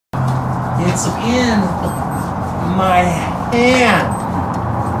It's in my hand.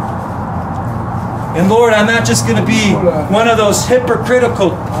 And Lord, I'm not just going to be one of those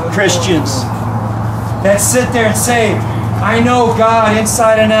hypocritical Christians that sit there and say, I know God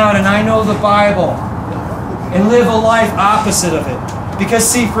inside and out, and I know the Bible, and live a life opposite of it. Because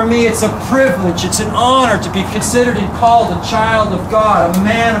see, for me, it's a privilege, it's an honor to be considered and called a child of God, a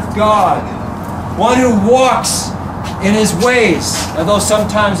man of God, one who walks in His ways, although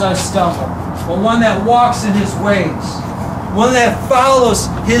sometimes I stumble, but one that walks in His ways, one that follows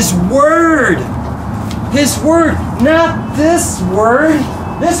His Word. His Word, not this Word.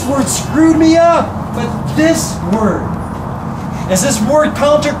 This Word screwed me up, but this Word. Is this Word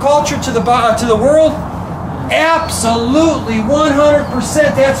counterculture to the world? Absolutely,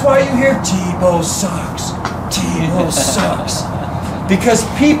 100%. That's why you hear Tebow sucks. Tebow sucks. Because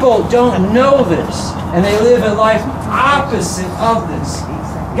people don't know this, and they live a life opposite of this.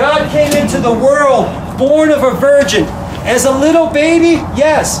 God came into the world, born of a virgin. As a little baby,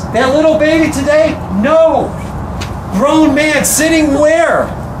 yes. That little baby today, no. Grown man sitting where?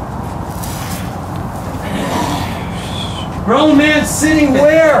 Grown man sitting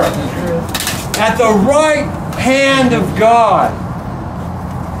where? At the right hand of God.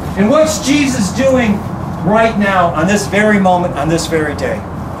 And what's Jesus doing right now, on this very moment, on this very day?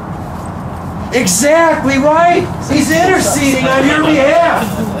 Exactly right. He's interceding on your behalf.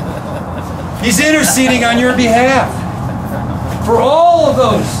 He's interceding on your behalf. For all of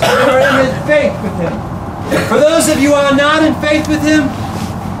those who are in faith with Him. For those of you who are not in faith with Him,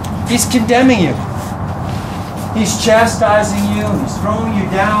 He's condemning you. He's chastising you. He's throwing you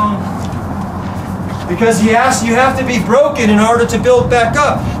down. Because He asks you have to be broken in order to build back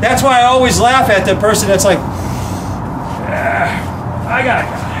up. That's why I always laugh at the person that's like, I got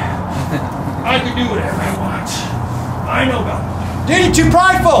God. I can do whatever I want. I know God. Dude, you're too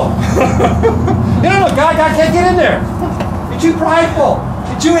prideful. You don't know God. God can't get in there. You're too prideful.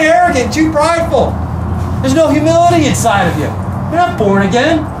 You're too arrogant, too prideful. There's no humility inside of you. You're not born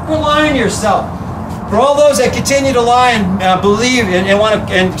again. You're lying to yourself. For all those that continue to lie and believe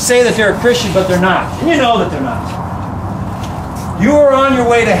and say that they're a Christian, but they're not. And you know that they're not. You are on your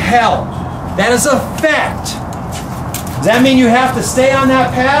way to hell. That is a fact. Does that mean you have to stay on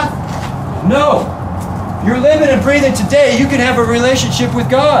that path? No. You're living and breathing today. You can have a relationship with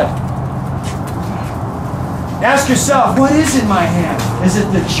God. Ask yourself, what is in my hand? Is it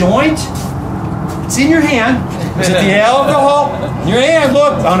the joint? It's in your hand. Is it the alcohol? In your hand,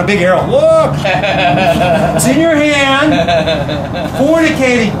 look. On a big arrow. Look. It's in your hand.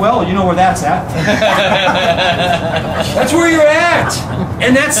 Fornicating. Well, you know where that's at. That's where you're at.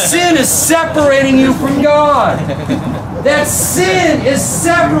 And that sin is separating you from God. That sin is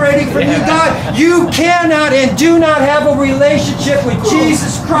separating from you, God. You cannot and do not have a relationship with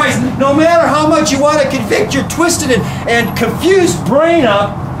Jesus Christ. No matter how much you want to convict your twisted and confused brain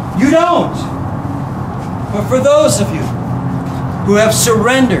up, you don't. But for those of you who have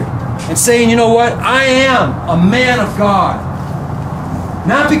surrendered and saying, you know what, I am a man of God.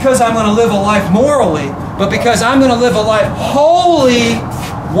 Not because I'm going to live a life morally, but because I'm going to live a life holy.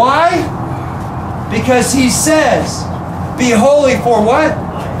 Why? Because He says, be holy for what?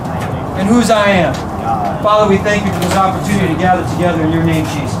 And whose I am. Father, we thank You for this opportunity to gather together in Your name,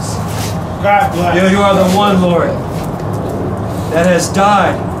 Jesus. God bless. You are the one, Lord, that has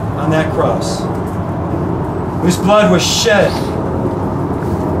died on that cross, whose blood was shed.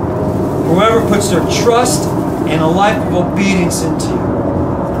 Whoever puts their trust in a life of obedience into You.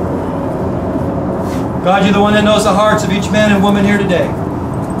 God, You're the one that knows the hearts of each man and woman here today.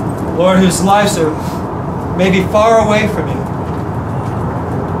 Lord, whose lives are maybe far away from You.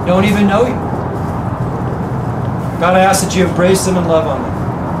 Don't even know You. God, I ask that You embrace them and love on them.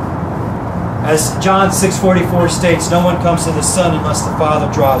 As John 6:44 states, no one comes to the Son unless the Father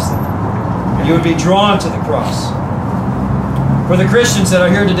draws them. And You would be drawn to the cross. For the Christians that are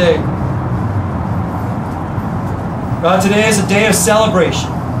here today, God, today is a day of celebration.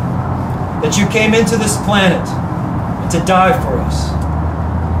 That You came into this planet to die for us.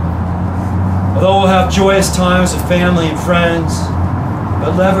 Although we'll have joyous times with family and friends,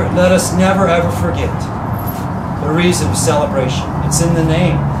 but let us never ever forget the reason of celebration. It's in the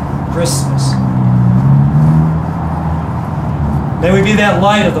name, Christmas. May we be that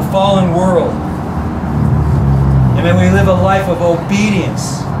light of the fallen world. And may we live a life of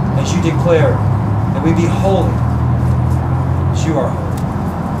obedience as You declare. That we be holy as You are holy.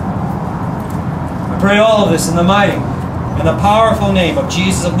 I pray all of this in the mighty and the powerful name of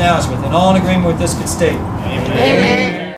Jesus of Nazareth, and all in agreement with this could state. Amen. Amen.